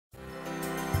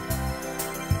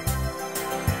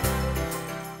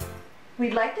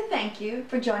We'd like to thank you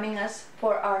for joining us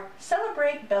for our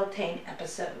Celebrate Beltane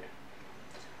episode.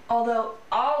 Although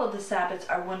all of the Sabbats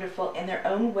are wonderful in their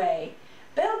own way,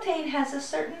 Beltane has a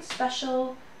certain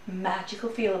special, magical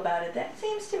feel about it that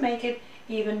seems to make it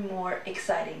even more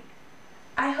exciting.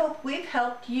 I hope we've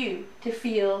helped you to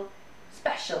feel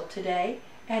special today,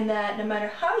 and that no matter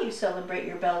how you celebrate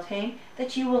your Beltane,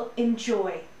 that you will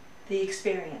enjoy the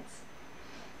experience.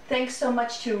 Thanks so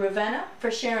much to Ravenna for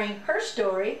sharing her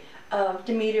story of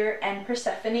Demeter and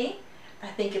Persephone. I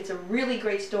think it's a really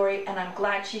great story, and I'm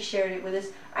glad she shared it with us.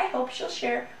 I hope she'll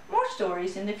share more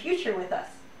stories in the future with us.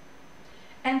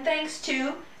 And thanks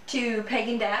to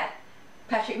Pagan Dad,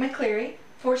 Patrick McCleary,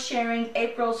 for sharing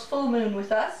April's full moon with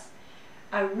us.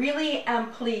 I really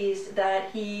am pleased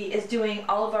that he is doing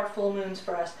all of our full moons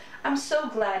for us. I'm so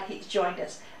glad he's joined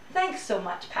us. Thanks so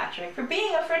much, Patrick, for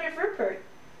being a friend of Rupert.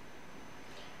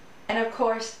 And of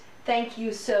course, thank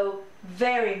you so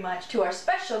very much to our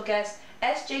special guest,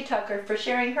 S.J. Tucker, for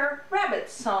sharing her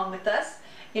Rabbits song with us.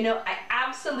 You know, I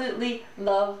absolutely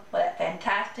love that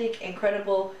fantastic,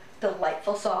 incredible,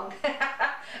 delightful song.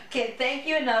 Can't thank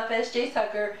you enough, S.J.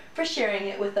 Tucker, for sharing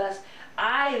it with us.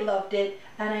 I loved it,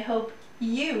 and I hope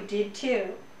you did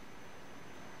too.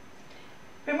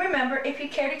 And remember, if you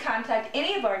care to contact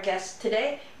any of our guests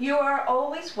today, you are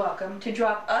always welcome to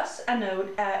drop us a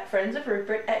note at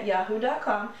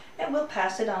friendsofrupert@yahoo.com, and we'll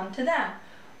pass it on to them.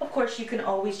 Of course, you can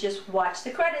always just watch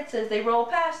the credits as they roll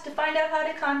past to find out how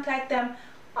to contact them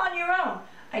on your own.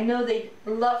 I know they'd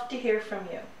love to hear from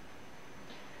you.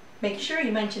 Make sure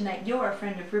you mention that you're a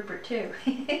friend of Rupert too.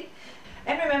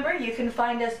 And remember, you can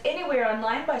find us anywhere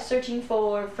online by searching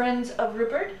for Friends of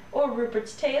Rupert or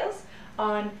Rupert's Tales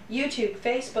on YouTube,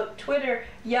 Facebook, Twitter,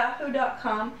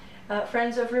 yahoo.com,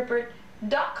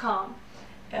 friendsofrupert.com.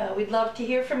 We'd love to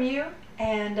hear from you,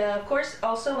 and of course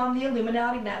also on the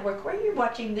Illuminati Network, where you're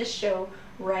watching this show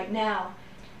right now.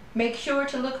 Make sure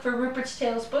to look for Rupert's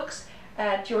Tales books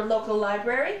at your local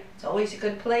library. It's always a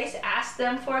good place. Ask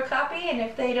them for a copy, and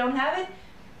if they don't have it,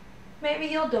 maybe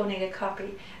you'll donate a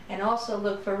copy. And also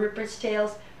look for Rupert's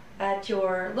Tales at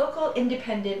your local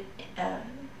independent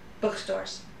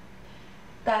bookstores.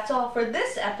 That's all for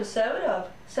this episode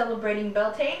of Celebrating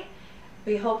Beltane.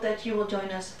 We hope that you will join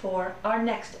us for our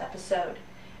next episode.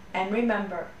 And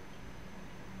remember,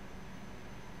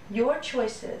 your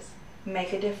choices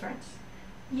make a difference.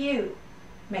 You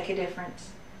make a difference.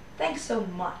 Thanks so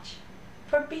much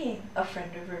for being a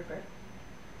friend of Rupert.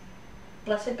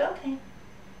 Blessed Beltane.